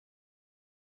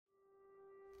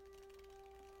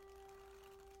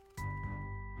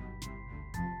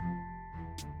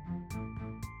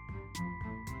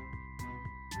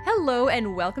Hello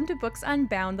and welcome to Books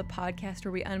Unbound, the podcast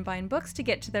where we unbind books to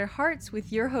get to their hearts with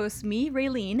your hosts, me,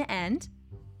 Raylene, and...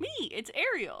 Me, it's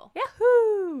Ariel.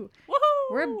 Yahoo!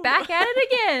 Woohoo! We're back at it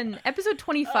again. Episode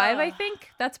 25, I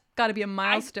think. That's got to be a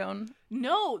milestone.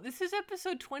 No, this is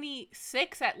episode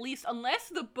 26 at least. Unless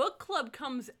the book club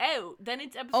comes out, then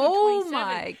it's episode 27. Oh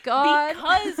my god.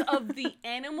 Because of the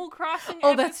Animal Crossing episode.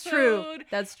 Oh, that's true.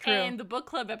 That's true. And the book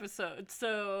club episode.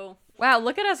 So... Wow,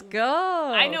 look at us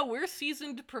go. I know, we're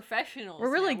seasoned professionals.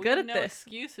 We're really good at no this.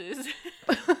 Excuses.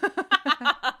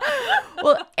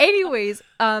 Well, anyways,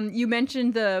 you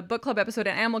mentioned the book club episode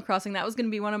and Animal Crossing. That was going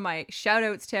to be one of my shout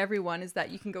outs to everyone, is that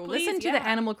you can go listen to the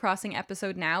Animal Crossing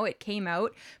episode now. It came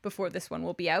out before this one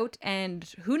will be out. And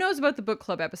who knows about the book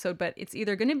club episode, but it's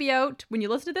either going to be out when you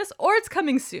listen to this or it's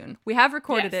coming soon. We have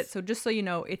recorded it, so just so you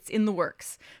know, it's in the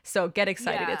works. So get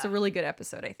excited. Yeah. It's a really good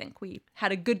episode, I think. We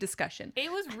had a good discussion.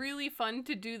 It was really fun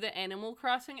to do the Animal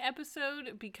Crossing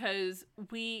episode because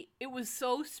it was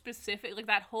so specific. Like,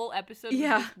 that whole episode was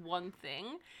just one thing.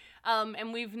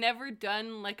 And we've never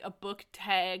done like a book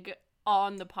tag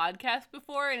on the podcast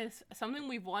before, and it's something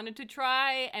we've wanted to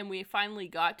try, and we finally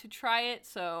got to try it,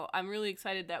 so I'm really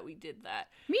excited that we did that.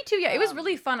 Me too. Yeah, it was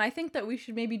really fun. I think that we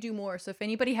should maybe do more, so if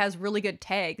anybody has really good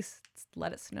tags,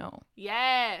 let us know.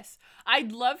 Yes,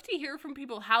 I'd love to hear from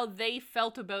people how they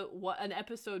felt about what an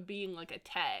episode being like a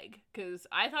tag, because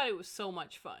I thought it was so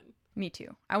much fun. Me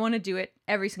too. I want to do it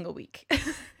every single week.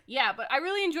 Yeah, but I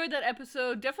really enjoyed that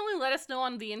episode. Definitely let us know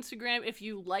on the Instagram if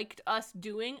you liked us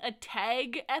doing a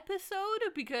tag episode,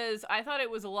 because I thought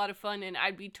it was a lot of fun and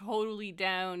I'd be totally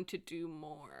down to do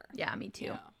more. Yeah, me too.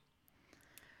 Yeah.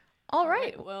 All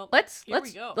right. Well, let's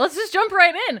go. Let's just jump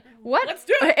right in. Let's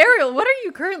do it. Ariel, what are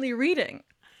you currently reading?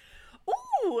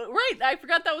 Ooh, right. I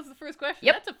forgot that was the first question.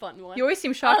 Yep. That's a fun one. You always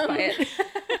seem shocked by it.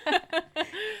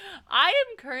 I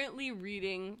am currently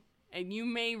reading, and you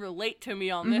may relate to me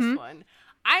on this one,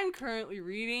 I'm currently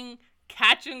reading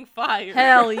Catching Fire.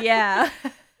 Hell yeah.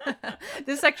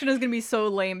 This section is going to be so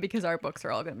lame because our books are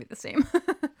all going to be the same.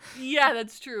 Yeah,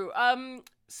 that's true.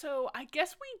 So I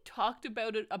guess we talked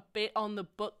about it a bit on the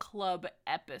book club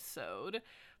episode,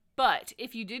 but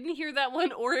if you didn't hear that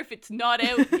one, or if it's not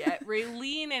out yet,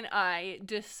 Raylene and I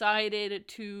decided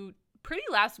to pretty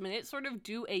last minute sort of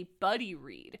do a buddy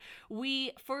read.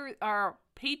 For our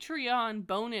Patreon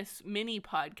bonus mini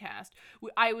podcast,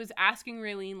 I was asking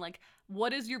Raylene, like,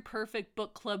 what is your perfect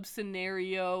book club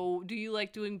scenario? Do you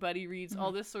like doing buddy reads?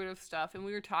 All this sort of stuff. And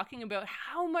we were talking about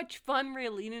how much fun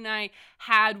Raylene and I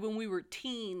had when we were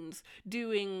teens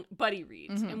doing buddy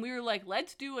reads. And we were like,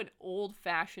 let's do an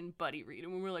old-fashioned buddy read.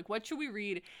 And we were like, what should we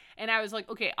read? And I was like,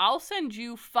 okay, I'll send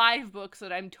you 5 books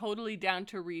that I'm totally down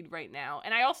to read right now.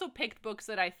 And I also picked books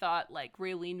that I thought, like,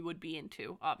 Raylene would be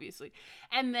into, obviously.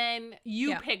 And then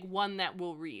you pick one that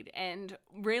we'll read. And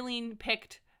Raylene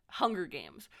picked Hunger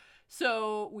Games.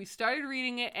 So we started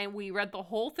reading it, and we read the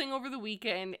whole thing over the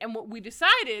weekend. And what we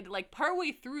decided, like,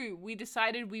 partway through, we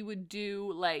decided we would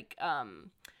do, like,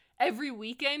 every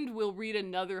weekend we'll read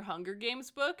another Hunger Games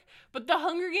book. But the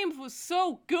Hunger Games was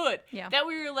so good that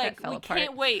we were like, we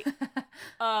can't wait.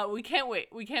 We can't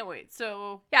wait.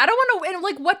 So yeah, I don't want to. And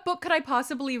like, what book could I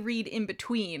possibly read in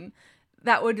between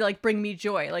that would like bring me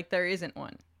joy? Like, there isn't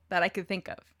one that I could think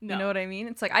of. No. You know what I mean?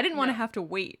 It's like, I didn't want to have to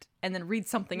wait and then read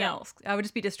something else. I would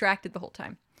just be distracted the whole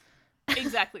time.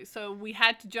 Exactly. So we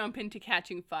had to jump into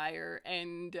Catching Fire,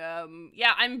 and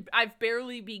I've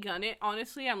barely begun it.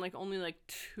 Honestly, I'm like only like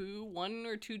 1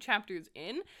 or 2 chapters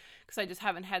in, because I just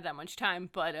haven't had that much time.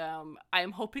 But I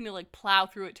am hoping to like plow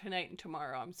through it tonight and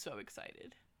tomorrow. I'm so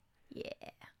excited. Yeah.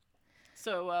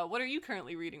 So what are you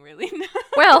currently reading, Raylene?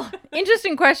 Well,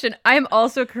 interesting question. I'm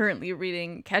also currently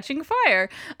reading Catching Fire.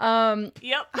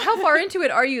 Yep. How far into it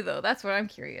are you, though? That's what I'm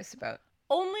curious about.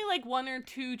 Only like 1 or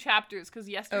 2 chapters, because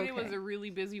yesterday was a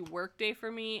really busy work day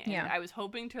for me, and I was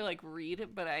hoping to like read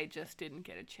it, but I just didn't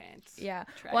get a chance. Yeah.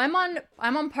 Well,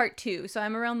 I'm on part 2, so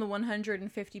I'm around the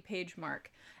 150 page mark.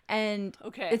 And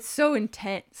it's so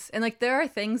intense. And like, there are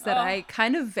things that I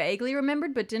kind of vaguely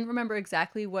remembered, but didn't remember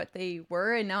exactly what they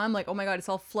were. And now I'm like, oh my God, it's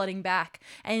all flooding back.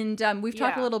 And we've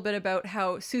talked a little bit about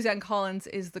how Suzanne Collins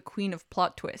is the queen of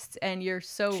plot twists. And you're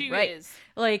so right. Is.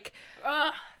 Like,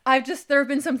 there have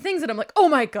been some things that I'm like, oh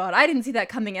my God, I didn't see that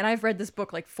coming. And I've read this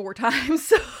book like 4 times.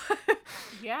 So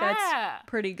that's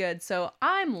pretty good. So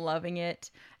I'm loving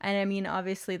it. And I mean,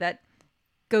 obviously that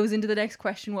goes into the next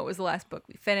question. What was the last book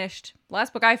we finished? The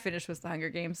last book I finished was The Hunger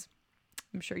Games.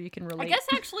 I'm sure you can relate. I guess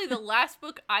actually the last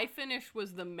book I finished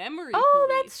was The Memory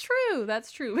Police. That's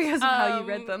true. Because of how you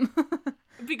read them.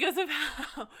 Because of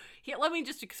how... Yeah, let me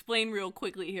just explain real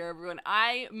quickly here, everyone.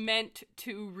 I meant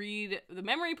to read The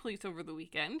Memory Police over the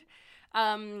weekend.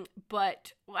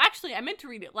 But well, actually, I meant to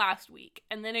read it last week,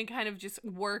 and then it kind of just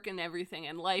work and everything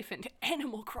and life and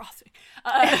Animal Crossing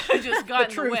just got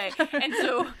in the way, and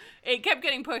so it kept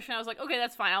getting pushed. And I was like, okay,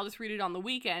 that's fine. I'll just read it on the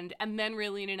weekend. And then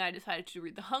Raylene and I decided to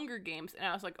read The Hunger Games, and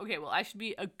I was like, okay, well, I should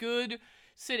be a good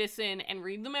citizen and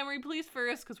read the Memory Police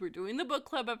first because we're doing the book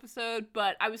club episode.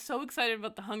 But I was so excited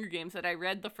about The Hunger Games that I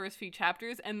read the first few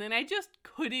chapters and then I just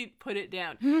couldn't put it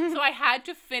down. So I had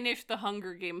to finish The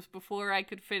Hunger Games before I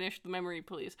could finish the Memory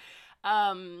Police.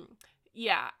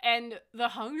 Yeah, and The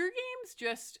Hunger Games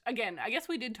just, again, I guess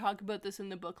we did talk about this in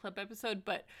the book club episode,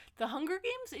 but The Hunger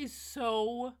Games is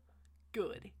so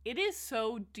good. It is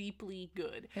so deeply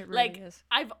good. It really is.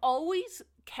 I've always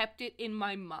kept it in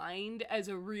my mind as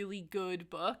a really good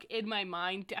book. In my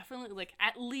mind, definitely like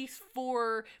at least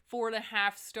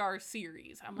 4.5 star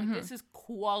series. I'm like, this is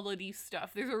quality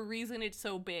stuff. There's a reason it's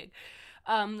so big.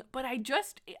 But I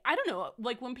don't know,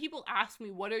 like when people ask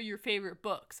me what are your favorite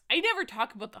books, I never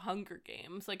talk about The Hunger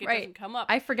Games. Like it doesn't come up.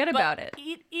 I forget about it.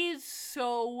 It is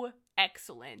so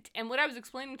excellent. And what I was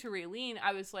explaining to Raylene,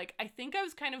 I was like, I think I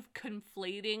was kind of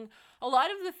conflating a lot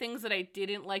of the things that I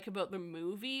didn't like about the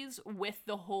movies with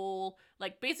the whole,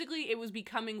 like basically it was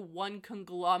becoming one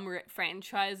conglomerate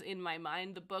franchise in my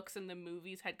mind. The books and the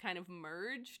movies had kind of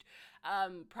merged.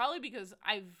 Probably because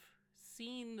I've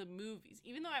seen the movies,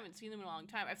 even though I haven't seen them in a long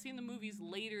time. I've seen the movies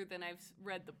later than I've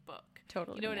read the book.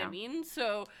 Totally. You know what I mean?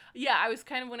 So yeah, I was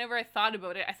kind of, whenever I thought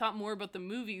about it, I thought more about the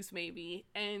movies maybe.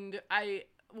 And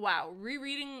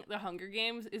rereading The Hunger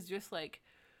Games is just like,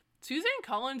 Suzanne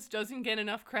Collins doesn't get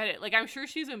enough credit. Like, I'm sure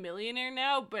she's a millionaire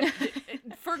now, but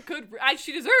for good,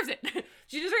 she deserves it.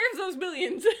 She deserves those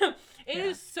millions. It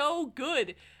is so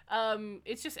good.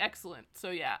 It's just excellent.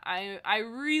 So yeah, I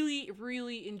really,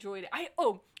 really enjoyed it. I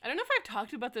don't know if I've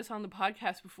talked about this on the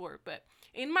podcast before, but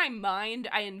in my mind,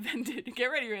 I invented, get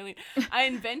ready, Raylene, I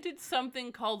invented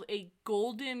something called a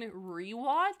golden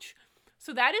rewatch.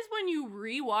 So that is when you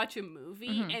rewatch a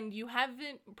movie and you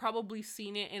haven't probably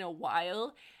seen it in a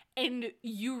while, and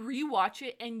you rewatch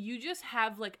it and you just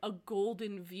have like a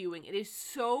golden viewing. It is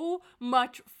so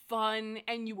much fun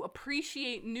and you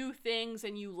appreciate new things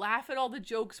and you laugh at all the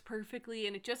jokes perfectly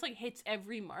and it just like hits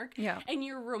every mark. Yeah. And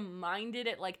you're reminded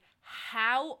at like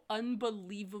how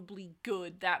unbelievably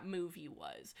good that movie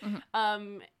was.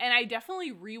 And I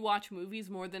definitely rewatch movies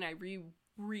more than I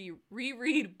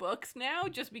reread books now,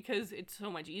 just because it's so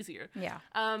much easier. Yeah.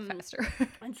 Faster.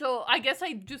 And so I guess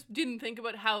I just didn't think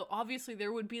about how obviously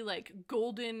there would be like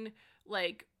golden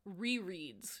like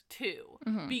rereads too,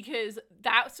 because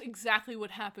that's exactly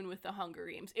what happened with The Hunger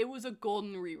Games. It was a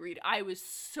golden reread. I was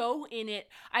so in it.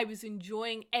 I was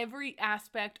enjoying every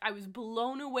aspect. I was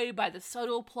blown away by the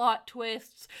subtle plot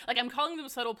twists. Like, I'm calling them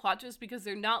subtle plot twists because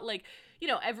they're not like, you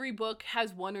know, every book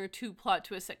has one or two plot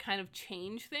twists that kind of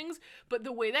change things, but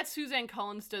the way that Suzanne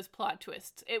Collins does plot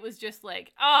twists, it was just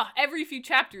like, every few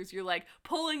chapters you're like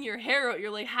pulling your hair out. You're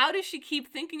like, how does she keep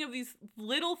thinking of these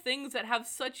little things that have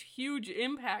such huge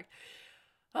impact?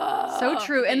 So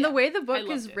true. And the way the book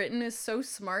is written is so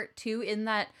smart too, in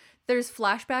that there's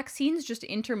flashback scenes just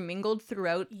intermingled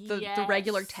throughout the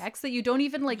regular text that you don't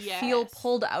even like feel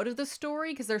pulled out of the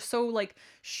story because they're so like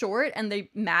short and they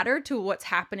matter to what's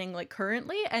happening like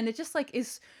currently. And it just like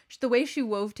is the way she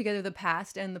wove together the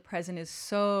past and the present is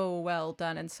so well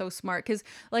done and so smart. Because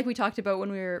like we talked about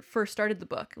when we first started the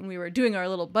book, when we were doing our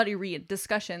little buddy read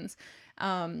discussions,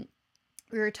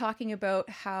 we were talking about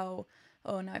how,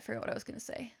 now I forgot what I was going to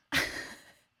say.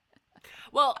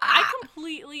 Well, I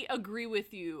completely agree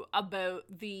with you about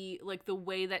the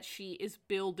way that she is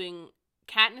building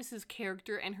Katniss's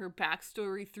character and her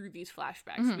backstory through these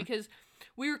flashbacks, because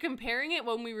we were comparing it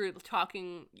when we were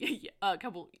talking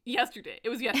yesterday. It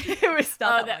was yesterday. It was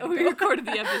not that we recorded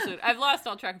the episode. I've lost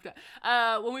all track of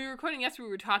time. When we were recording yesterday,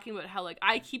 we were talking about how like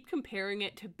I keep comparing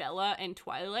it to Bella and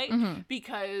Twilight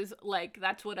because like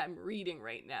that's what I'm reading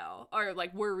right now, or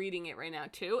like we're reading it right now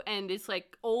too, and it's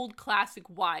like old classic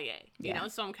YA, you know.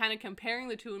 So I'm kind of comparing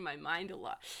the two in my mind a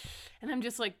lot, and I'm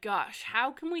just like, gosh, how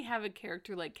can we have a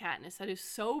character like Katniss that is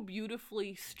so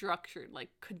beautifully structured, like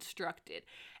constructed,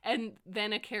 and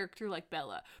then a character like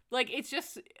Bella? Like, it's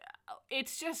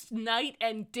just night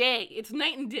and day. It's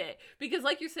night and day. Because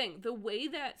like you're saying, the way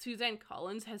that Suzanne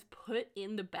Collins has put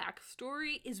in the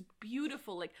backstory is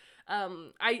beautiful. Like,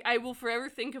 I will forever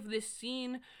think of this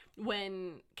scene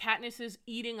when Katniss is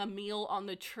eating a meal on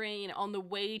the train on the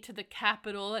way to the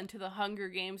Capitol and to the Hunger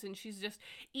Games, and she's just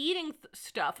eating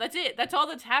stuff. That's it. That's all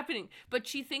that's happening. But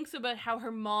she thinks about how her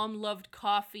mom loved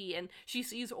coffee, and she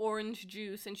sees orange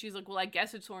juice, and she's like, well, I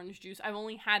guess it's orange juice. I've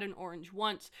only had an orange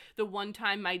once, the one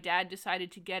time my dad decided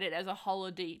to get it as a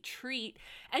holiday treat.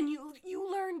 And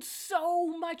you learn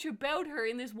so much about her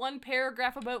in this one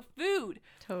paragraph about food.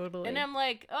 Totally. And I'm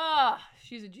like,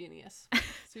 she's a genius.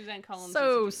 Suzanne Collins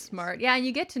so smart. Yeah, and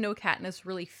you get to know Katniss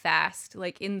really fast.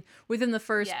 Like within the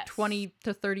first 20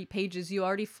 to 30 pages, you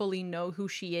already fully know who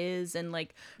she is and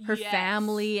like her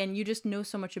family, and you just know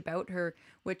so much about her,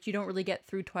 which you don't really get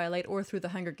through Twilight or through the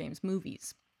Hunger Games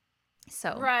movies.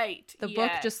 So the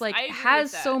book just like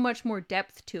has so much more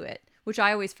depth to it, which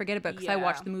I always forget about because I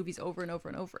watch the movies over and over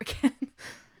and over again.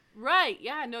 Right.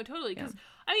 Yeah, no, totally. Because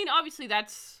I mean, obviously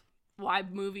that's why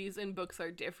movies and books are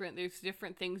different. There's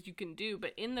different things you can do,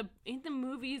 but in the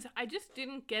movies, I just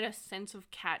didn't get a sense of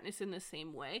Katniss in the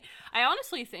same way. I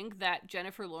honestly think that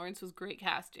Jennifer Lawrence was great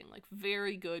casting, like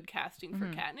very good casting for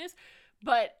Katniss,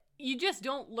 but you just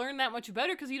don't learn that much about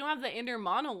her because you don't have the inner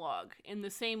monologue in the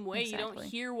same way. Exactly. You don't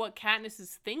hear what Katniss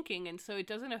is thinking, and so it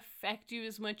doesn't affect you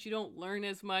as much. You don't learn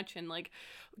as much, and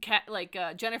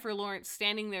Jennifer Lawrence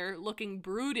standing there looking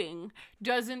brooding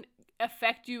doesn't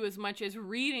affect you as much as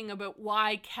reading about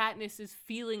why Katniss is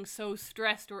feeling so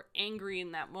stressed or angry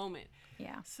in that moment.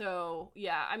 Yeah. So,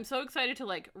 yeah, I'm so excited to,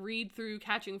 like, read through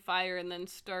Catching Fire and then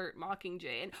start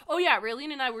Mockingjay. And,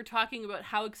 Raylene and I were talking about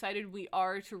how excited we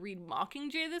are to read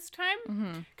Mockingjay this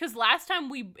time. Because last time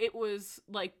it was,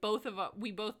 like,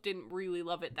 we both didn't really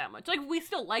love it that much. Like, we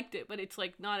still liked it, but it's,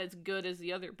 like, not as good as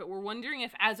the other. But we're wondering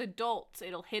if, as adults,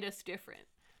 it'll hit us different.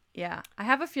 Yeah. I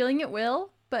have a feeling it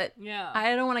will, but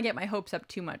I don't want to get my hopes up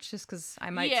too much just because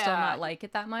I might still not like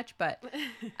it that much. But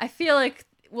I feel like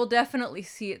we'll definitely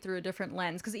see it through a different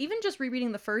lens, because even just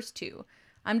rereading the first two,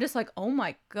 I'm just like, oh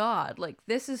my god, like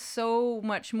this is so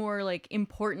much more like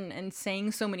important and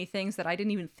saying so many things that I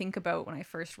didn't even think about when I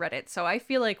first read it. So I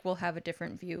feel like we'll have a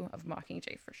different view of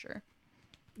Mockingjay for sure.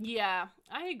 Yeah,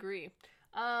 I agree.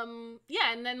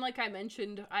 And then like I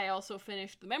mentioned, I also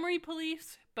finished The Memory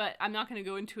Police, but I'm not going to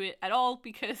go into it at all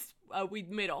because we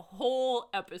made a whole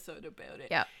episode about it.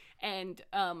 Yeah. And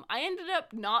I ended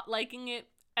up not liking it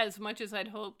as much as I'd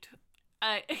hoped.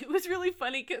 It was really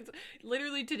funny because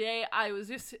literally today I was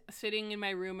just sitting in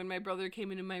my room and my brother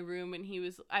came into my room and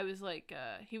I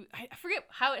forget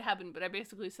how it happened, but I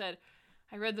basically said,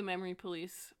 I read The Memory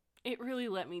Police. It really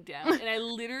let me down. And I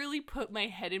literally put my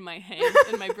head in my hands,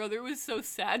 and my brother was so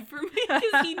sad for me because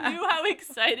he knew how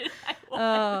excited I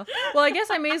was. Well, I guess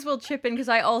I may as well chip in because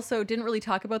I also didn't really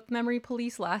talk about The Memory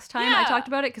Police last time. I talked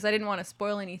about it because I didn't want to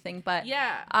spoil anything, but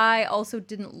I also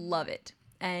didn't love it.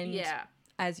 And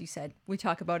as you said, we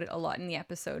talk about it a lot in the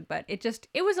episode, but it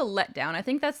was a letdown. I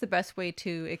think that's the best way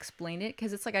to explain it,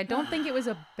 because it's like I don't think it was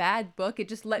a bad book. It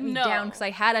just let me down because I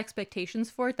had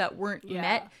expectations for it that weren't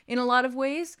met in a lot of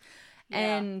ways.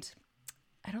 And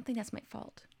I don't think that's my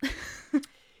fault.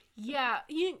 Yeah,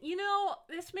 you know,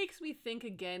 this makes me think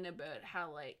again about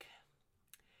how, like,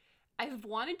 I've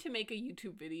wanted to make a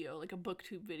YouTube video, like a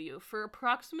booktube video, for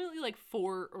approximately like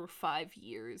 4 or 5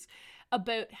 years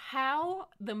about how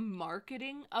the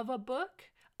marketing of a book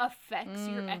affects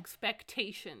your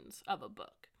expectations of a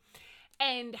book.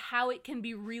 And how it can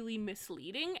be really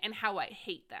misleading, and how I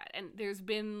hate that. And there's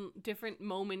been different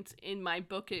moments in my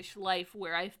bookish life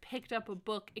where I've picked up a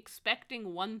book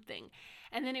expecting one thing,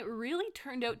 and then it really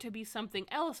turned out to be something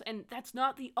else, and that's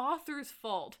not the author's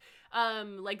fault.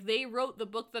 Like, they wrote the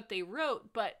book that they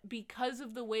wrote, but because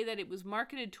of the way that it was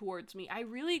marketed towards me, I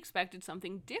really expected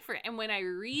something different. And when I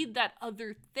read that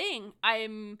other thing,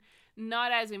 I'm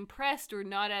not as impressed or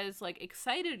not as, like,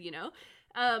 excited, you know?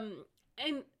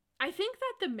 And I think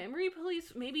that The Memory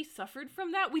Police maybe suffered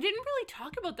from that. We didn't really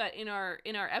talk about that in our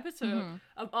episode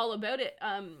of All About It.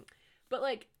 But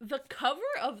like the cover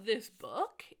of this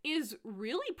book is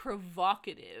really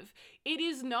provocative. It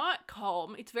is not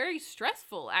calm. It's very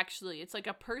stressful, actually. It's like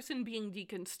a person being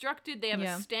deconstructed. They have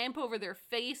a stamp over their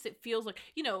face. It feels like,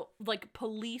 you know, like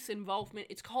police involvement.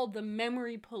 It's called The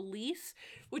Memory Police,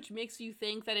 which makes you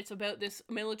think that it's about this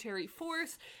military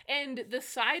force. And the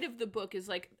side of the book is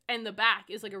like, and the back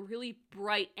is like a really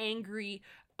bright, angry,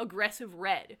 aggressive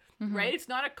red, right? It's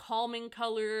not a calming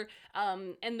color,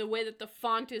 and the way that the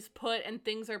font is put and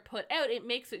things are put out, it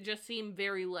makes it just seem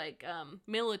very like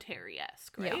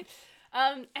military-esque, right?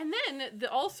 And then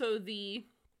also the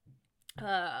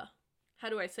how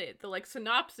do I say it? The like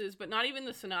synopsis, but not even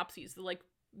the synopses, the like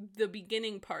the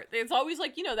beginning part. It's always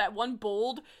like, you know, that one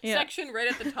bold section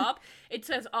right at the top. It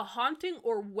says a haunting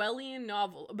Orwellian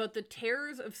novel about the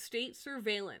terrors of state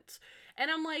surveillance. And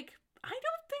I'm like, I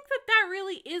don't think that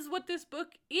really is what this book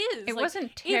is. It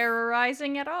wasn't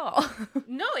terrorizing at all.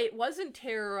 No, it wasn't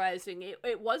terrorizing.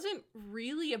 It wasn't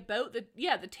really about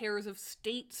the terrors of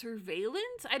state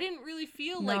surveillance. I didn't really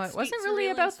feel like it wasn't really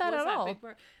about that at all.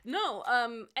 No,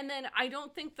 and then I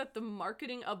don't think that the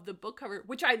marketing of the book cover,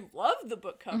 which I love the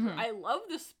book cover, I love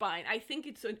the spine. I think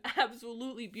it's an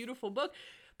absolutely beautiful book.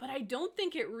 But I don't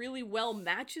think it really well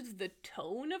matches the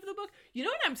tone of the book. You know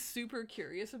what I'm super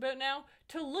curious about now?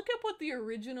 To look up what the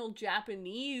original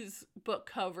Japanese book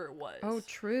cover was. Oh,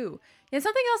 true. And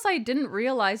something else I didn't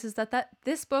realize is that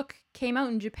this book came out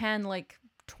in Japan like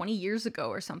 20 years ago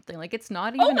or something. Like, it's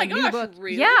not even a new book.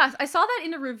 Really? Yeah, I saw that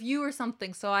in a review or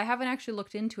something, so I haven't actually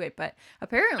looked into it. But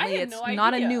apparently it's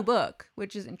not a new book,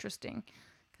 which is interesting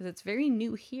because it's very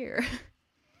new here.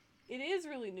 It is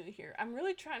really new here. I'm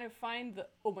really trying to find the...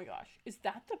 Oh my gosh. Is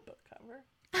that the book cover?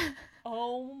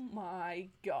 Oh my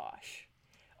gosh.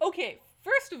 Okay,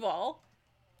 first of all,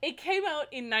 it came out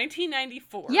in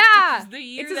 1994. Yeah! Which is the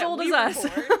year it's as that old we as were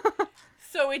us. born.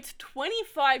 So it's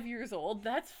 25 years old.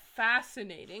 That's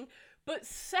fascinating. But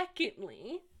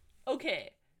secondly,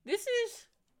 okay, this is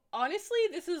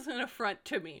an affront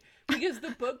to me. Because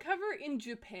the book cover in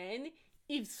Japan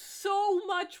is so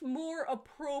much more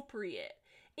appropriate.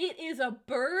 It is a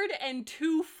bird and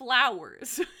two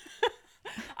flowers.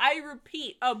 I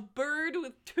repeat, a bird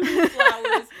with two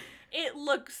flowers. It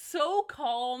looks so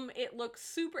calm. It looks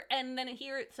super... And then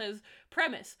here it says,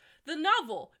 premise, the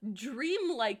novel,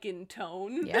 dreamlike in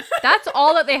tone. Yes, that's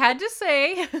all that they had to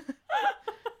say.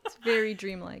 It's very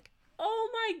dreamlike. Oh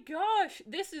my gosh.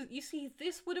 This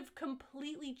would have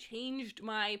completely changed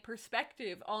my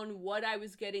perspective on what I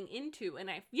was getting into.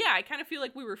 And I kind of feel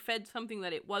like we were fed something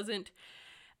that it wasn't.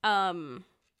 Well,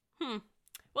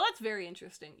 that's very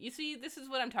interesting. You see, this is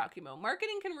what I'm talking about.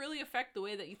 Marketing can really affect the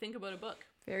way that you think about a book.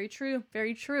 Very true.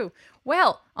 Very true.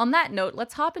 Well, on that note,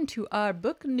 let's hop into our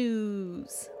book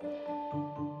news.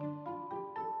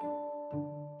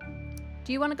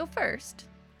 Do you want to go first?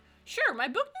 Sure. My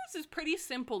book news is pretty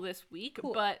simple this week,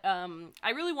 cool. But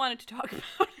I really wanted to talk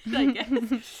about it, I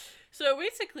guess. So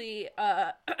basically,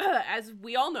 as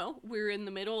we all know, we're in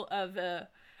the middle of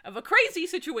a crazy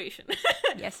situation.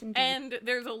 Yes, indeed. And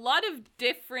there's a lot of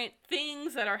different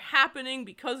things that are happening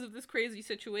because of this crazy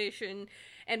situation.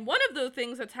 And one of the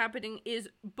things that's happening is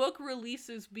book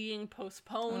releases being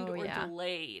postponed or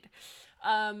delayed.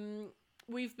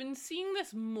 We've been seeing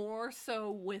this more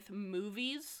so with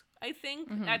movies, I think.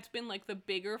 Mm-hmm. That's been like the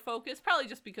bigger focus, probably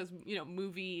just because, you know,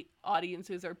 movie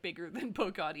audiences are bigger than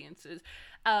book audiences.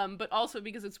 But also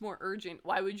because it's more urgent.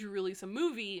 Why would you release a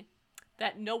movie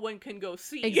that no one can go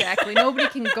see? Exactly. Nobody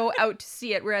can go out to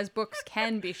see it, whereas books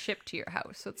can be shipped to your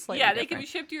house. So it's slightly different. They can be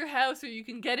shipped to your house, or you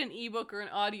can get an ebook or an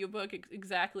audiobook.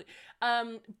 Exactly.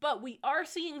 But we are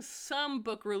seeing some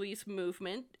book release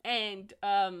movement, and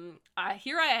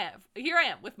here I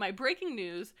am with my breaking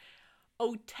news.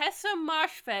 Ottessa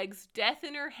Moshfegh's Death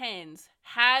in Her Hands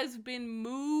has been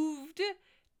moved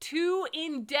to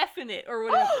indefinite or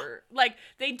whatever. Like,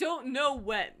 they don't know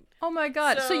when. Oh my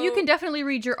god. So you can definitely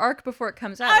read your arc before it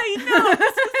comes out. I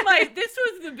know. This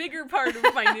was the bigger part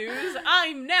of my news.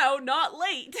 I'm now not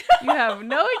late. You have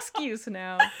no excuse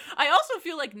now. I also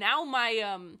feel like now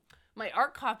my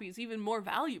art copy is even more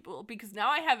valuable because now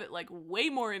I have it like way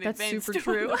more in advance. That's super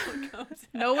true.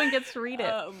 No one gets to read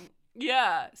it.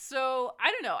 Yeah, so I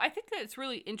don't know. I think that it's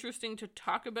really interesting to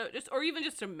talk about or even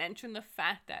just to mention the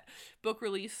fact that book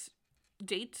release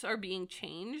dates are being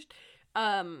changed.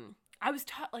 I was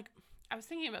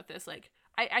thinking about this, like,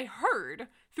 I heard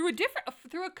through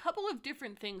a couple of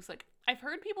different things, like, I've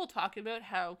heard people talk about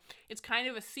how it's kind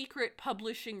of a secret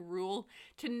publishing rule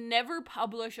to never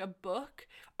publish a book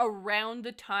around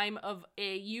the time of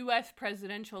a U.S.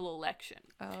 presidential election.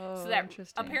 Oh, so that,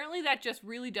 interesting. Apparently that just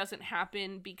really doesn't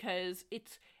happen because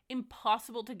it's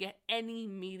impossible to get any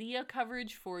media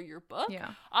coverage for your book. Yeah.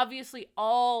 Obviously,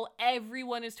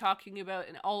 everyone is talking about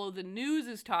and all of the news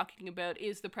is talking about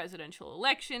is the presidential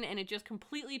election, and it just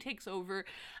completely takes over.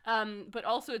 But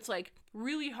also it's like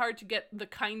really hard to get the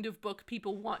kind of book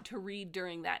people want to read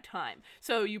during that time.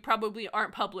 So you probably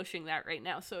aren't publishing that right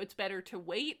now. So it's better to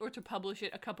wait or to publish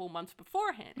it a couple months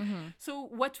beforehand. Mm-hmm. So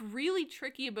what's really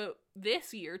tricky about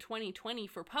this year, 2020,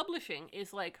 for publishing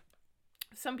is like,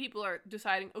 some people are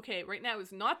deciding, okay, right now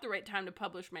is not the right time to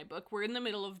publish my book. We're in the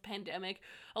middle of a pandemic.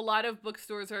 A lot of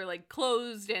bookstores are like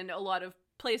closed and a lot of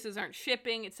places aren't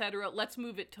shipping, etc. Let's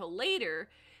move it till later.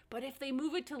 But if they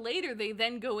move it to later, they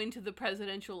then go into the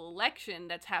presidential election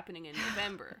that's happening in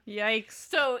November. Yikes.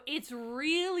 So it's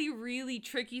really, really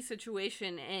tricky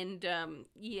situation. And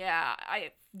yeah,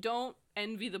 I don't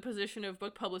envy the position of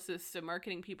book publicists and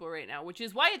marketing people right now, which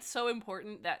is why it's so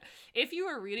important that if you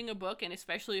are reading a book, and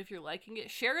especially if you're liking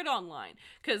it, share it online,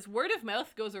 because word of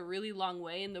mouth goes a really long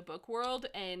way in the book world,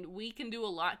 and we can do a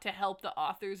lot to help the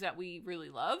authors that we really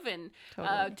love, and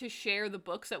to share the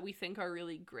books that we think are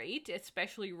really great,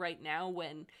 especially right now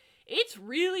when it's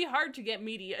really hard to get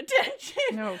media attention.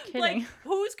 No kidding. Like,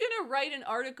 who's gonna write an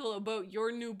article about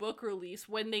your new book release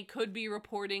when they could be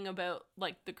reporting about,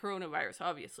 like, the coronavirus,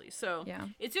 obviously? So yeah,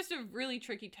 it's just a really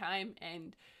tricky time,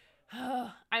 and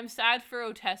I'm sad for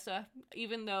Otessa,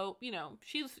 even though, you know,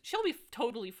 she'll be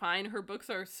totally fine. Her books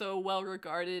are so well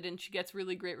regarded, and she gets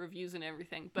really great reviews and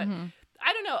everything. But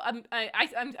I don't know.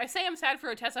 I say I'm sad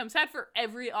for Otessa. I'm sad for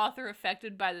every author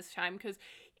affected by this time, because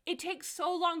it takes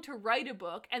so long to write a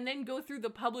book and then go through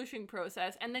the publishing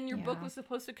process, and then your book was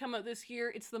supposed to come out this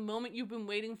year. It's the moment you've been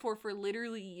waiting for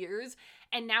literally years,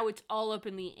 and now it's all up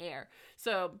in the air.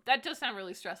 So that does sound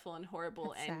really stressful and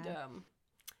horrible. That's sad.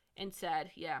 And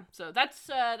sad. Yeah. So that's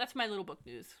my little book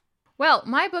news. Well,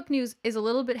 my book news is a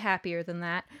little bit happier than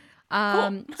that.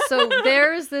 Cool. So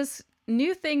there's this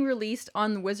new thing released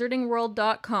on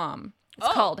wizardingworld.com. It's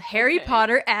called Harry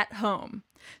Potter at Home.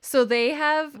 So they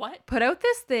have put out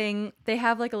this thing. They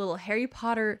have like a little Harry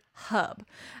Potter hub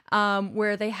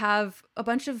where they have a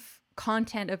bunch of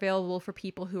content available for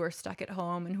people who are stuck at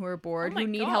home and who are bored, who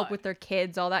need help with their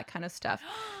kids, all that kind of stuff.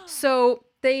 So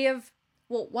they have,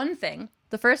 well, one thing,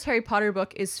 the first Harry Potter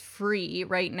book is free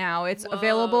right now. It's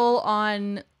available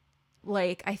on,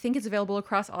 like, I think it's available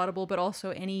across Audible, but also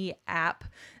any app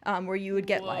where you would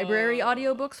get library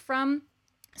audiobooks from.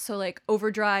 So, like,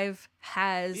 Overdrive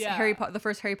has the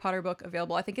first Harry Potter book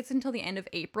available. I think it's until the end of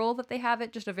April that they have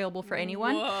it just available for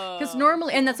anyone. Because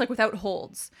normally, and that's like without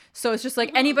holds. So it's just like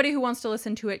anybody who wants to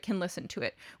listen to it can listen to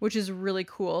it, which is really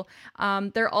cool.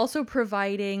 They're also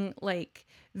providing like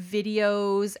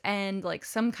videos and like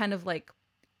some kind of like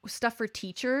stuff for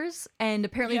teachers. And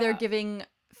apparently they're giving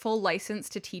full license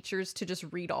to teachers to just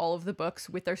read all of the books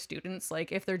with their students,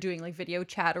 like if they're doing like video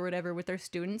chat or whatever with their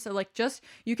students. So like just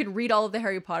you can read all of the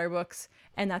Harry Potter books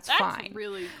and that's fine. That's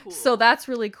really cool. So that's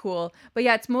really cool. But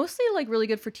yeah, it's mostly like really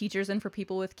good for teachers and for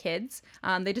people with kids.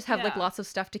 They just have like lots of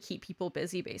stuff to keep people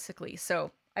busy basically.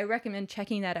 So I recommend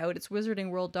checking that out. It's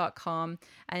wizardingworld.com,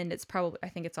 and it's probably, I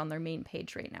think it's on their main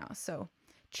page right now. So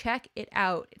check it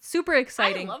out. It's super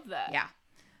exciting. I love that. Yeah.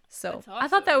 So awesome. I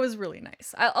thought that was really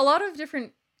nice. A lot of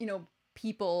different, you know,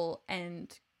 people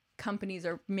and companies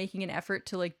are making an effort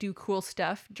to like do cool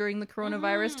stuff during the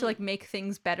coronavirus to like make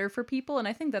things better for people. And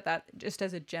I think that just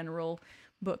as a general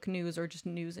book news or just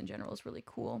news in general is really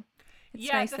cool. It's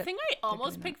yeah, nice the thing I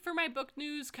almost picked for my book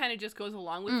news kind of just goes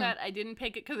along with that. I didn't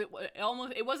pick it because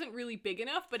it wasn't really big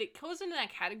enough, but it goes into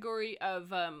that category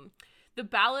of The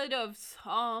Ballad of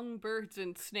Songbirds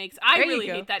and Snakes. I really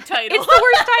hate that title. It's the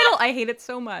worst title. I hate it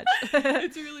so much.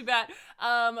 It's really bad.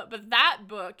 But that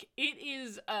book, it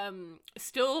is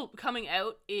still coming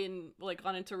out in like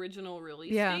on its original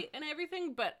release date and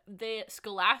everything. But the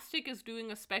Scholastic is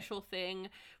doing a special thing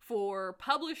for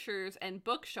publishers and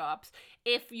bookshops.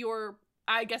 If you're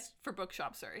I guess for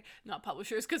bookshops, sorry, not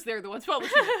publishers, because they're the ones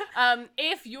publishing it.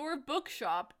 If your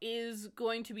bookshop is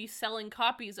going to be selling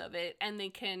copies of it and they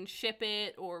can ship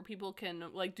it or people can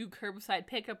like do curbside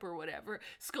pickup or whatever,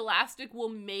 Scholastic will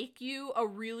make you a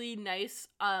really nice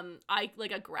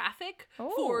like a graphic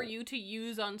for you to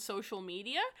use on social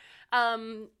media.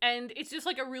 And it's just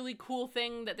like a really cool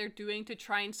thing that they're doing to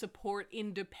try and support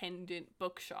independent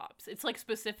bookshops. It's like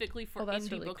specifically for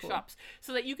indie really bookshops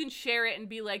so that you can share it and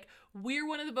be like, we're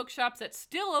one of the bookshops that's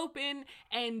still open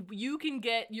and you can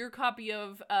get your copy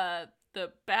of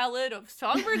The Ballad of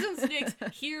Songbirds and Snakes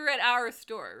here at our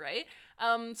store, right?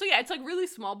 So yeah, it's like really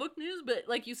small book news, but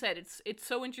like you said, it's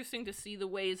so interesting to see the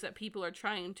ways that people are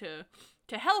trying to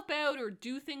help out or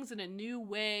do things in a new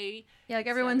way. Yeah, like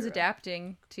everyone's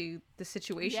adapting to the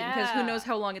situation because who knows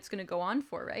how long it's going to go on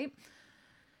for, right?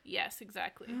 Yes,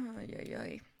 exactly.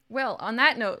 Well, on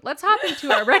that note, let's hop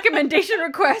into our recommendation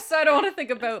requests. I don't want to think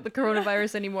about the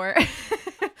coronavirus anymore.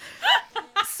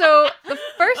 So the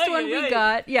first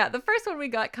one we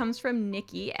got comes from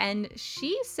Nikki, and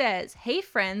she says, "Hey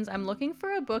friends, I'm looking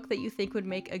for a book that you think would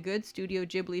make a good Studio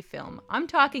Ghibli film. I'm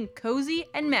talking cozy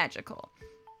and magical."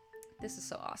 This is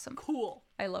so awesome. Cool.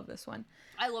 I love this one.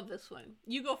 I love this one.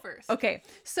 You go first. Okay.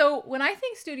 So when I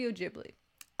think Studio Ghibli,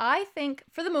 I think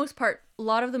for the most part, a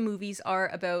lot of the movies are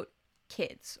about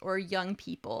kids or young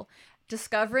people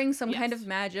discovering some kind Yes. of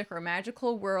magic or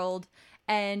magical world,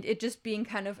 and it just being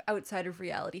kind of outside of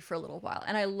reality for a little while.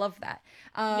 And I love that.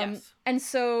 Yes. And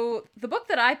so the book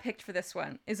that I picked for this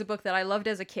one is a book that I loved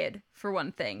as a kid, for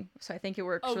one thing. So I think it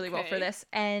works really well for Okay. this.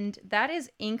 And that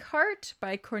is Inkheart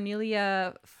by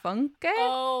Cornelia Funke.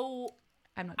 Oh,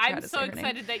 I'm not sure how I'm to so say her name.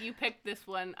 excited that you picked this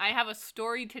one. I have a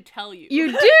story to tell you.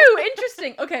 You do?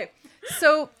 Interesting. Okay.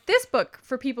 So this book,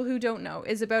 for people who don't know,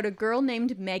 is about a girl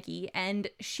named Maggie, and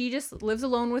she just lives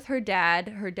alone with her dad.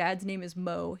 Her dad's name is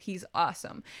Mo. He's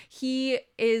awesome. He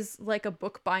is like a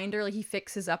bookbinder, like he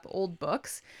fixes up old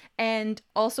books, and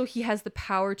also he has the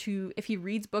power to, if he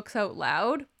reads books out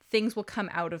loud, things will come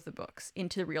out of the books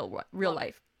into real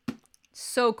life.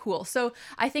 So cool. So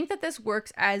I think that this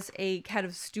works as a kind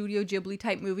of Studio Ghibli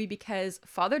type movie because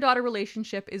father-daughter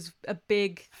relationship is a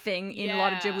big thing in a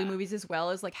lot of Ghibli movies, as well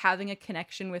as like having a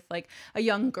connection with like a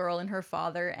young girl and her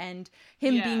father, and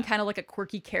him being kind of like a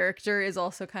quirky character is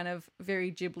also kind of very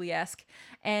Ghibli-esque.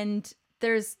 And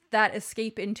there's that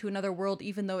escape into another world,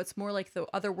 even though it's more like the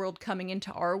other world coming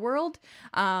into our world.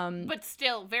 But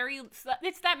still,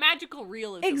 it's that magical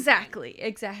realism.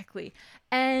 Exactly.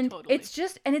 And Totally.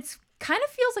 it's kind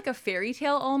of feels like a fairy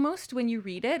tale almost when you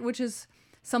read it, which is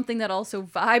something that also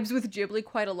vibes with Ghibli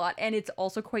quite a lot. And it's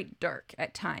also quite dark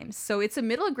at times. So it's a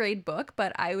middle grade book,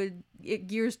 but it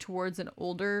gears towards an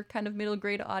older kind of middle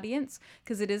grade audience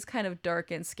because it is kind of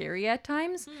dark and scary at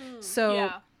times.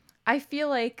 So I feel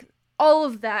like all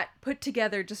of that put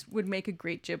together just would make a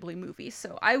great Ghibli movie.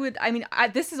 So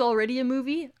this is already a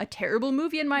movie, a terrible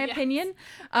movie in my opinion.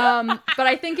 But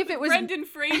I think if it was Brendan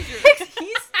Fraser.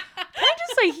 Can I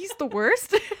just say he's the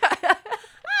worst?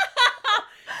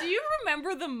 Do you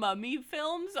remember the Mummy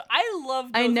films? I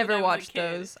loved those. I never when watched I was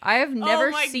a kid. those. I have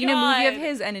never my seen a movie of God.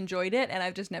 his and enjoyed it, and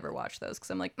I've just never watched those because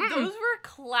I'm like, Those were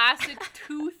classic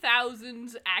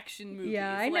 2000s action movies.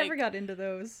 yeah, I never got into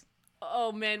those.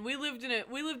 Oh man, we lived in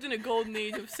a golden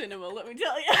age of cinema, let me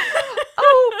tell you.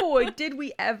 Oh boy, did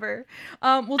we ever.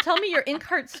 Well, tell me your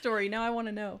Inkheart story. Now I want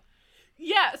to know.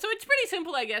 Yeah, so it's pretty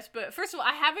simple, I guess, but first of all,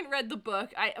 I haven't read the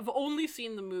book. I've only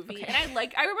seen the movie. Okay. And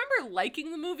I remember liking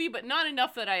the movie, but not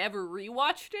enough that I ever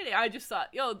rewatched it. I just thought,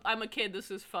 I'm a kid, this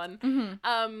is fun.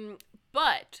 Mm-hmm.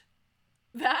 But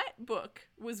that book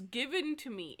was given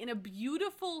to me in a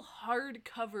beautiful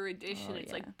hardcover edition.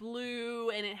 It's like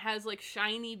blue and it has like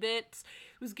shiny bits.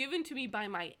 It was given to me by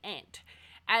my aunt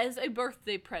as a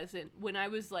birthday present when I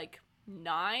was like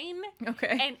 9.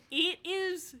 Okay. And it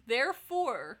is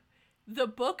therefore the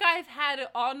book I've had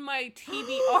on my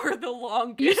TBR the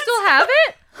longest. You still have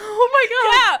it? Oh my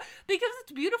god. Yeah, because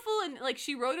it's beautiful and like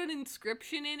she wrote an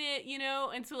inscription in it,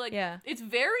 and so like it's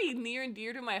very near and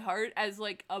dear to my heart as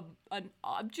like an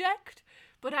object,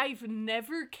 but I've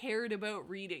never cared about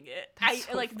reading it. That's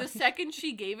so the second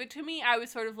she gave it to me, I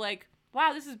was sort of like,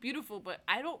 wow, this is beautiful, but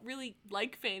I don't really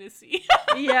like fantasy.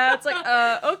 Yeah, it's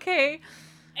like okay.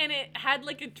 And it had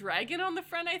like a dragon on the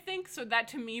front, I think. So that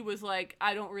to me was like,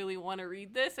 I don't really want to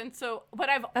read this. And so, but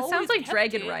I've That always sounds like kept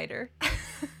Dragon it. Rider.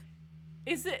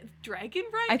 Is it Dragon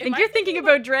Rider? I think you're thinking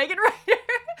about Dragon Rider,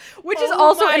 which is Oh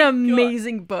also my an God.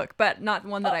 amazing book, but not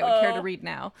one that I would care to read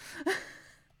now.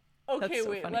 Okay, That's so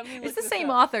wait, funny. let me look It's the this same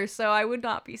up. author, so I would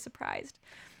not be surprised.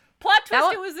 Plot That twist,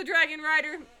 one- it was the Dragon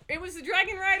Rider. It was the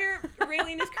Dragon Rider.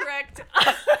 Raylene is correct.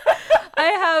 I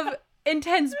have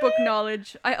intense book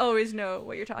knowledge. I always know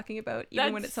what you're talking about, even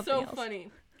That's when it's something so else.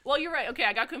 funny. Well, you're right. Okay,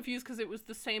 I got confused because it was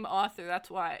the same author. That's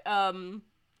why.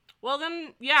 Well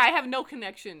then, yeah, I have no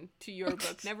connection to your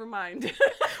book. Never mind.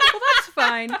 Well, that's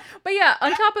fine. But yeah,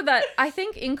 on top of that, I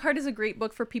think Inkheart is a great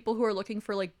book for people who are looking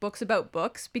for like books about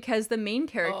books because the main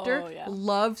character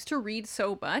loves to read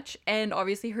so much, and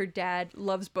obviously her dad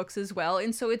loves books as well,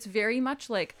 and so it's very much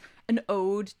like an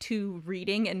ode to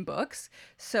reading and books.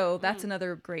 So that's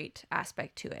another great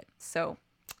aspect to it. So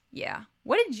yeah,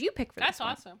 what did you pick for this one?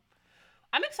 That's awesome.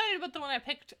 I'm excited about the one I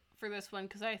picked for this one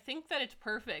because I think that it's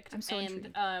perfect. I'm so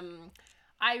intrigued.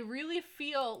 I really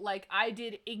feel like I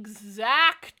did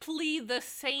exactly the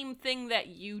same thing that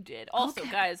you did. Also,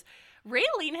 guys,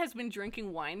 Raylene has been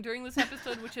drinking wine during this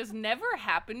episode, which has never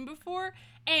happened before,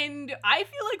 and I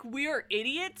feel like we are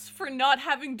idiots for not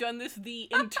having done this the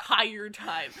entire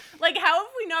time. Like, how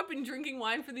have we not been drinking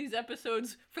wine for these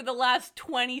episodes for the last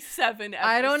 27 episodes?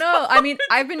 I don't know. I mean,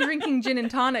 I've been drinking gin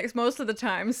and tonics most of the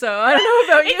time, so I don't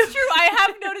know about you. It's true. I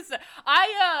have noticed that.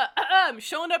 I'm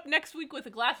showing up next week with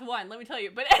a glass of wine, let me tell you.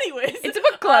 But anyways. It's a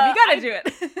book club. You gotta do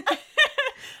it.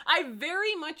 I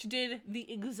very much did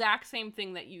the exact same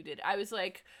thing that you did. I was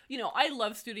like, I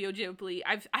love Studio Ghibli.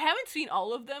 I haven't seen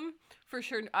all of them, for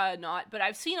sure not, but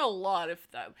I've seen a lot of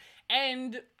them.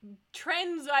 And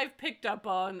trends I've picked up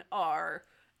on are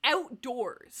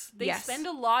outdoors. They spend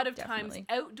a lot of times definitely.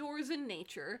 outdoors in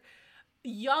nature.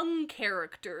 Young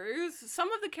characters.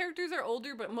 Some of the characters are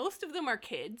older, but most of them are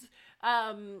kids.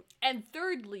 And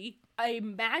thirdly, a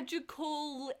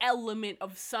magical element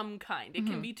of some kind. It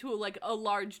can be to like a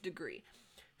large degree.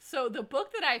 So the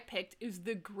book that I picked is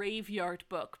The Graveyard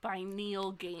Book by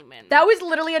Neil Gaiman. That was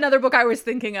literally another book I was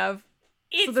thinking of.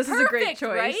 It's so this perfect, is a great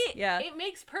choice. Right? Yeah. It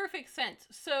makes perfect sense.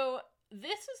 So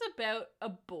this is about a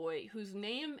boy whose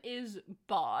name is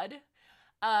Bod.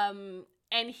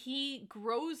 And he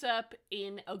grows up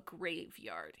in a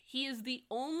graveyard. He is the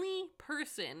only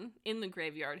person in the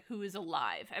graveyard who is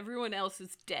alive. Everyone else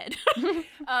is dead.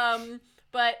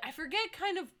 But I forget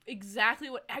kind of exactly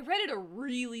what... I read it a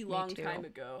really long time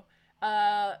ago.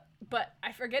 But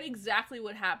I forget exactly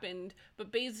what happened.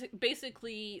 But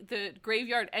basically, the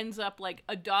graveyard ends up like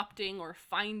adopting or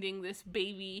finding this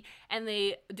baby, and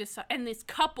they decide. And this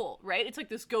couple, right? It's like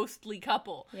this ghostly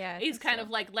couple. Yeah, is kind of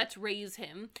like, let's raise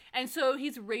him, and so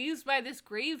he's raised by this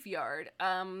graveyard.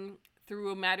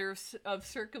 Through a matter of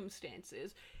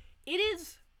circumstances, it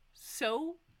is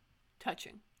so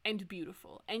touching and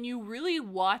beautiful, and you really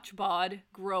watch Bod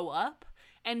grow up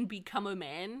and become a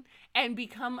man and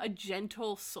become a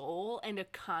gentle soul and a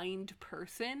kind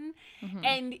person.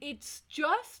 And it's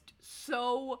just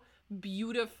so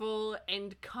beautiful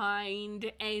and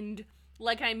kind, and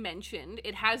like I mentioned,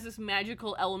 it has this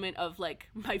magical element of like,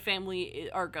 my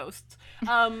family are ghosts.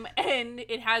 And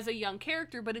it has a young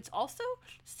character, but it's also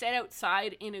set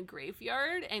outside in a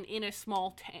graveyard and in a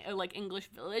small like English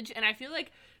village, and I feel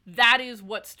like that is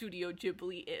what Studio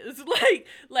Ghibli is.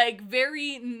 Like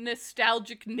very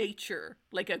nostalgic nature,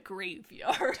 like a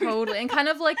graveyard. Totally. And kind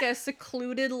of like a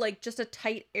secluded, like just a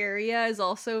tight area is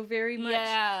also very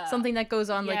much something that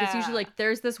goes on. Like it's usually like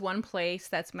there's this one place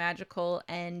that's magical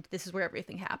and this is where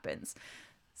everything happens.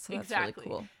 So that's really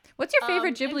cool. What's your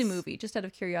favorite Ghibli movie, just out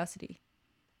of curiosity?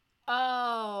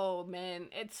 Oh, man.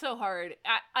 It's so hard.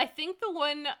 I think the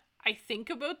one I think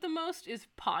about the most is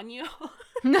Ponyo.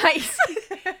 Nice.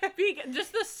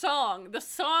 Just the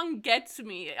song gets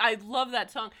me. I love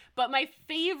that song. But my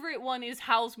favorite one is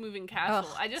Howl's Moving Castle.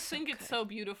 I just think it's so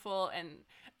beautiful, and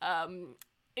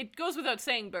it goes without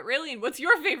saying, but Raylene, what's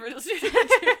your favorite?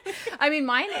 I mean,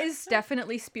 mine is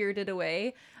definitely Spirited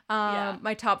Away.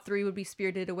 My top 3 would be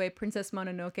Spirited Away, Princess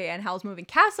Mononoke, and Howl's Moving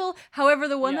Castle. However,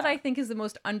 the one that I think is the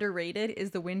most underrated is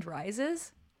The Wind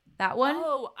Rises. That one.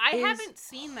 Oh, I haven't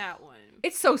seen that one.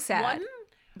 It's so sad,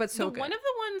 but so good. One of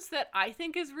the ones that I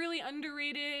think is really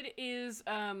underrated is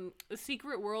The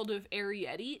Secret World of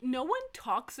Arrietty. No one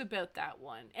talks about that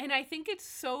one, and I think it's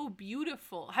so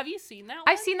beautiful. Have you seen that one?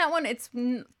 I've seen that one. It's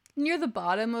near the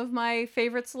bottom of my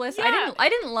favorites list. I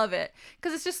didn't love it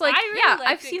because it's just like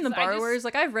I've seen The Borrowers.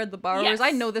 Like I've read The Borrowers. Yes. I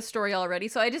know this story already,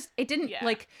 so it didn't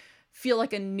like feel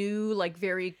like a new like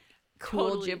very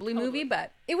cool Ghibli movie,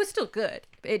 but it was still good.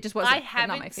 It just wasn't. I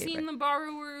haven't not my favorite. seen The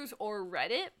Borrowers or read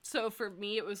it, so for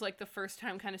me it was like the first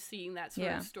time kind of seeing that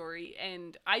sort of story,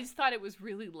 and I just thought it was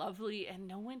really lovely, and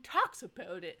no one talks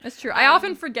about it. That's true. I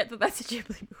often forget that that's a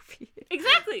Ghibli movie.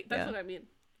 Exactly. That's what I mean.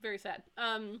 Very sad.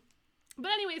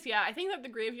 But anyways, I think that The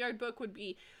Graveyard Book would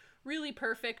be really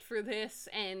perfect for this,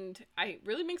 and it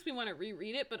really makes me want to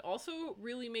reread it, but also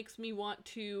really makes me want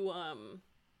to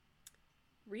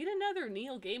read another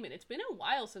Neil Gaiman. It's been a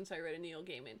while since I read a Neil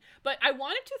Gaiman, but I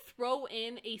wanted to throw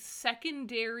in a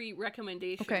secondary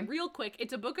recommendation real quick.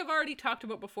 It's a book I've already talked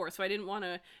about before, so I didn't want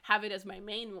to have it as my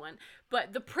main one,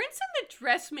 but The Prince and the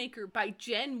Dressmaker by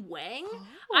Jen Wang,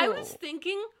 I was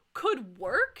thinking could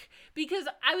work because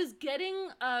I was getting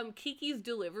Kiki's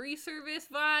Delivery Service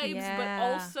vibes, but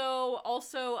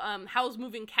also Howl's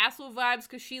Moving Castle vibes,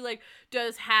 because she like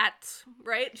does hats,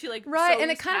 right? She like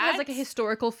and it kind of has like a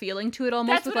historical feeling to it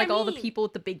almost. That's with like all the people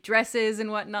with the big dresses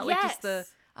and whatnot. Like just the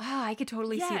I could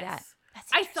totally see that.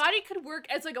 I thought it could work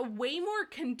as like a way more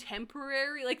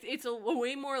contemporary, like it's a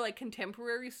way more like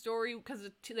contemporary story because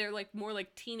they're like more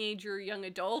like teenager young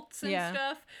adults and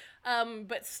stuff.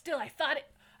 But still, I thought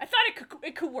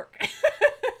it could work.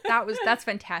 That's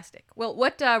fantastic. Well,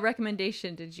 what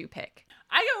recommendation did you pick?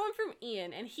 I got one from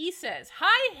Ian, and he says,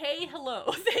 "Hi, hey, hello.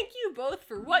 Thank you both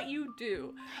for what you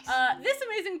do. This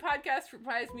amazing podcast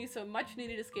provides me some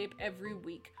much-needed escape every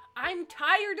week. I'm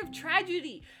tired of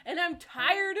tragedy, and I'm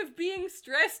tired of being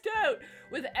stressed out.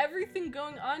 With everything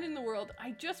going on in the world,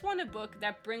 I just want a book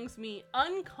that brings me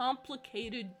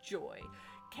uncomplicated joy.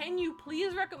 Can you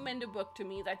please recommend a book to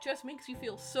me that just makes you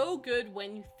feel so good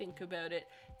when you think about it?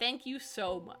 Thank you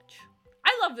so much."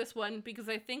 I love this one because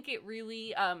I think it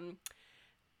really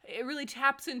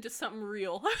taps into something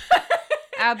real.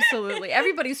 Absolutely.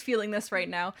 Everybody's feeling this right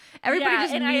now. Everybody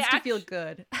just needs to feel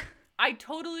good. I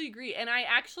totally agree. And I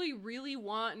actually really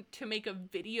want to make a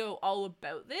video all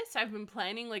about this. I've been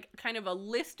planning like kind of a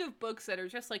list of books that are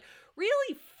just like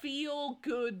really feel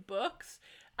good books.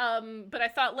 But I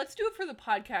thought let's do it for the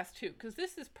podcast too, because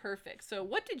this is perfect. So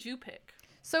what did you pick?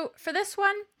 So for this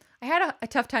one, I had a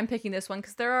tough time picking this one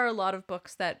because there are a lot of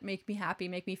books that make me happy,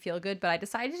 make me feel good, but I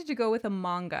decided to go with a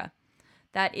manga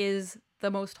that is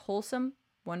the most wholesome,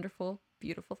 wonderful,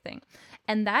 beautiful thing.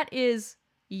 And that is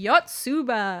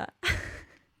Yotsuba.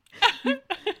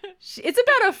 It's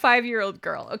about a 5-year-old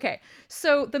girl. Okay,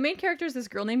 so the main character is this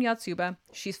girl named Yotsuba.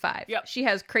 She's 5. Yep. She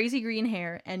has crazy green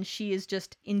hair, and she is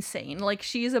just insane. Like,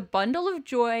 she is a bundle of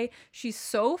joy. She's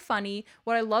so funny.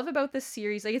 What I love about this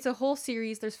series, like, it's a whole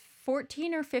series. There's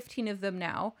 14 or 15 of them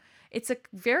now. It's a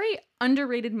very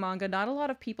underrated manga. Not a lot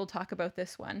of people talk about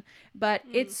this one, but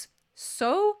it's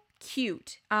so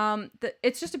cute.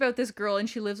 It's just about this girl, and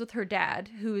she lives with her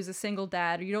dad, who is a single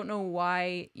dad. You don't know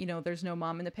why, there's no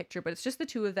mom in the picture, but it's just the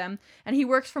two of them, and he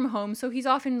works from home, so he's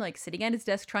often like sitting at his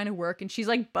desk trying to work, and she's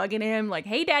like bugging him like,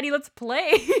 hey daddy, let's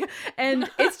play. And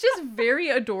it's just very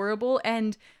adorable,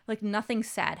 and like nothing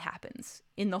sad happens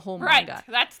in the whole manga. Right,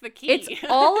 that's the key. It's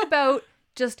all about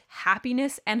just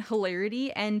happiness and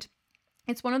hilarity, and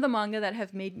it's one of the manga that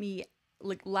have made me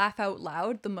like laugh out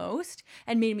loud the most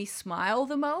and made me smile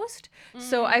the most.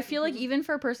 So I feel like even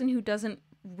for a person who doesn't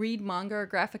read manga or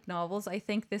graphic novels, I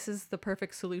think this is the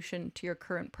perfect solution to your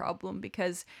current problem,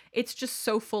 because it's just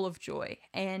so full of joy.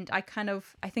 And I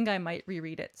think I might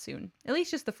reread it soon, at least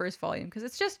just the first volume, because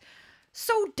it's just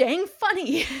so dang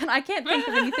funny. And I can't think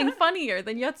of anything funnier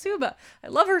than Yotsuba. I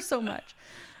love her so much.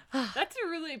 That's a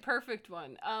really perfect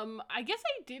one. I guess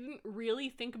I didn't really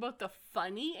think about the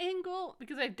funny angle,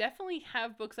 because I definitely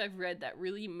have books I've read that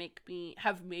really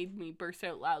have made me burst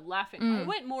out loud laughing. I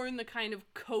went more in the kind of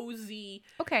cozy,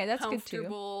 that's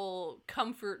comfortable,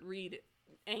 comfort read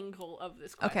angle of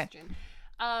this question. Okay.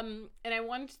 And I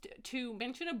wanted to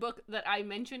mention a book that I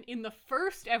mentioned in the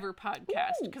first ever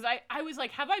podcast, because I was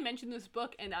like, have I mentioned this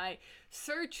book? And I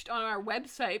searched on our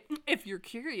website. If you're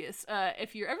curious,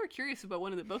 if you're ever curious about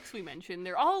one of the books we mentioned,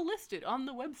 they're all listed on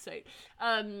the website.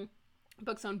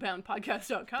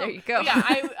 booksunboundpodcast.com. There you go. But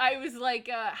yeah, I was like,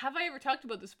 have I ever talked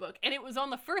about this book? And it was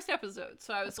on the first episode.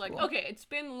 So I was like, cool. Okay, it's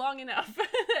been long enough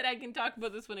that I can talk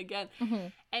about this one again.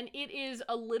 And it is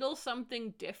A Little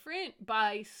Something Different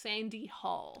by Sandy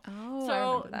Hall. Oh, so I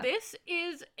remember that. This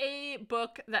is a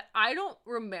book that I don't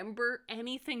remember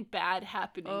anything bad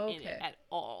happening in it at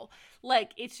all.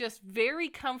 Like, it's just very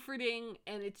comforting,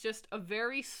 and it's just a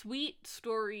very sweet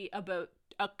story about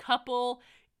a couple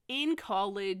in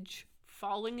college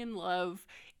falling in love.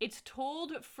 It's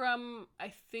told from,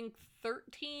 I think,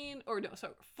 14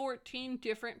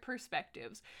 different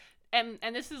perspectives. And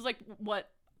this is like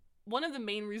one of the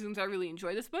main reasons I really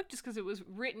enjoy this book, just because it was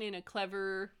written in a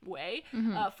clever way.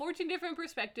 14 different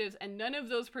perspectives, and none of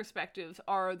those perspectives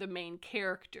are the main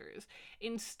characters.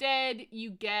 Instead, you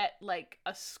get like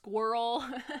a squirrel,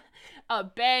 a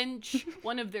bench,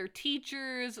 one of their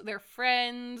teachers, their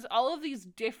friends, all of these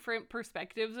different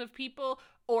perspectives of people,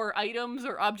 or items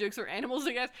or objects or animals,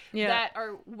 I guess, that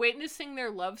are witnessing their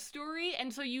love story.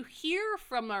 And so you hear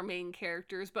from our main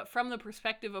characters, but from the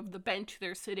perspective of the bench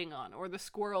they're sitting on, or the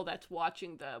squirrel that's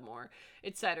watching them, or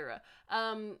etc.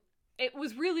 It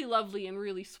was really lovely and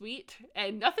really sweet,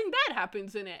 and nothing bad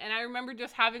happens in it. And I remember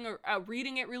just having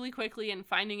reading it really quickly and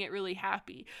finding it really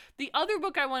happy. The other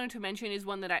book I wanted to mention is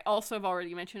one that I also have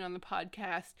already mentioned on the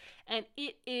podcast, and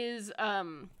it is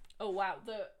oh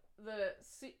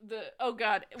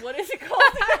god, what is it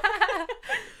called?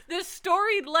 The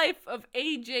Storied Life of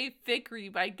A.J.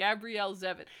 Fikry by Gabrielle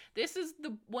Zevin. This is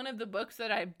one of the books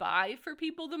that I buy for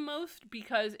people the most,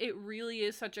 because it really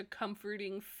is such a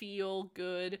comforting, feel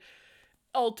good,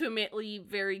 ultimately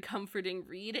very comforting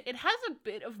read. It has a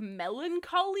bit of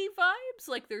melancholy vibes,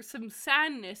 like there's some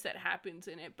sadness that happens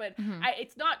in it, but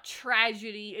it's not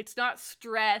tragedy, it's not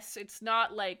stress, it's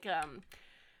not like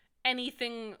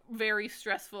anything very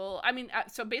stressful. I mean,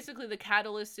 so basically the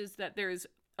catalyst is that there's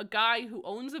a guy who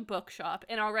owns a bookshop,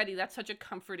 and already that's such a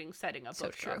comforting setting, a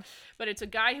bookshop. True. But it's a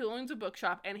guy who owns a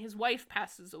bookshop, and his wife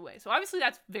passes away. So obviously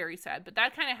that's very sad, but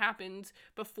that kind of happens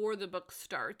before the book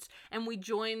starts, and we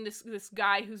join this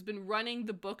guy who's been running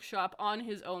the bookshop on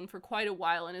his own for quite a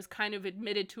while, and has kind of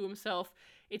admitted to himself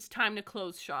it's time to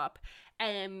close shop,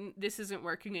 and this isn't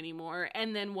working anymore.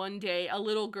 And then one day a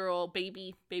little girl,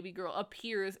 baby girl,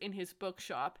 appears in his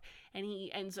bookshop, and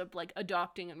he ends up like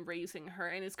adopting and raising her,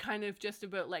 and it's kind of just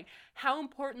about like how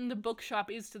important the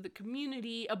bookshop is to the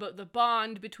community, about the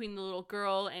bond between the little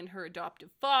girl and her adoptive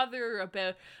father,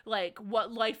 about like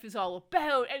what life is all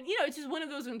about. And you know, it's just one of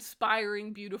those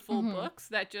inspiring, beautiful books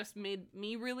that just made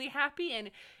me really happy,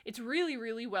 and it's really,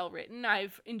 really well written.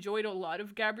 I've enjoyed a lot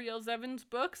of Gabrielle Zevin's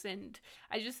books, and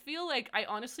I just feel like I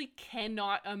honestly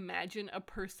cannot imagine a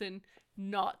person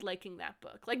not liking that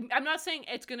book. Like, I'm not saying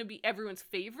it's going to be everyone's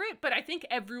favorite, but I think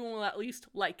everyone will at least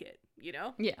like it, you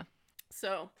know? Yeah.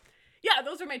 So, yeah,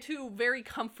 those are my two very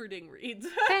comforting reads.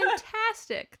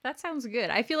 Fantastic. That sounds good.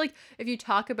 I feel like if you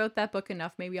talk about that book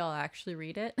enough, maybe I'll actually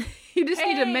read it. You just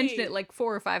need to mention it like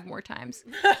 4 or 5 more times.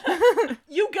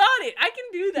 You got it. I can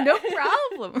do that. No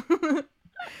problem.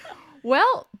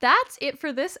 Well, that's it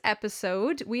for this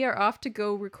episode. We are off to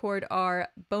go record our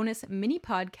bonus mini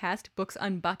podcast, Books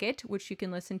Unbucket, which you can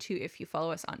listen to if you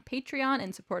follow us on Patreon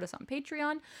and support us on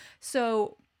Patreon.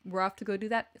 So we're off to go do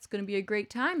that. It's going to be a great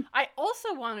time. I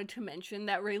also wanted to mention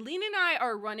that Raylene and I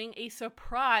are running a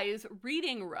surprise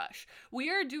reading rush. We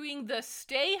are doing the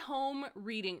Stay Home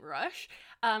Reading Rush.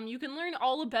 You can learn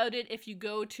all about it if you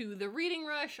go to The Reading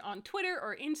Rush on Twitter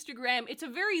or Instagram. It's a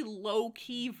very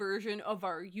low-key version of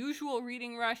our usual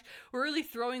Reading Rush. We're really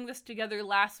throwing this together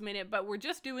last minute, but we're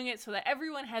just doing it so that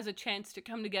everyone has a chance to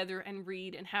come together and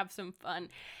read and have some fun.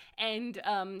 And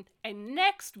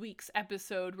next week's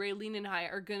episode, Raylene and I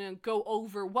are gonna go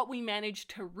over what we managed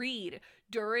to read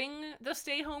during the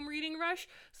Stay Home Reading Rush.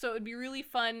 So it'd be really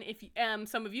fun if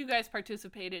some of you guys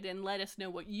participated and let us know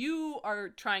what you are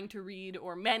trying to read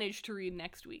or manage to read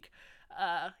next week.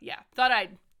 Yeah, thought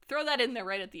I'd throw that in there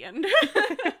right at the end.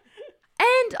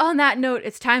 And on that note,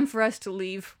 it's time for us to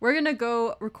leave. We're going to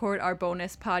go record our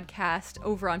bonus podcast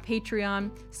over on Patreon.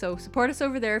 So support us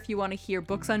over there if you want to hear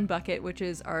Books Unbucket, which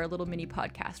is our little mini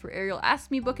podcast where Ariel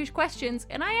asks me bookish questions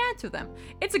and I answer them.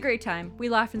 It's a great time. We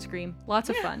laugh and scream. Lots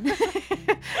of fun.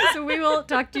 So we will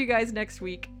talk to you guys next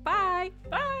week. Bye.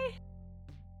 Bye.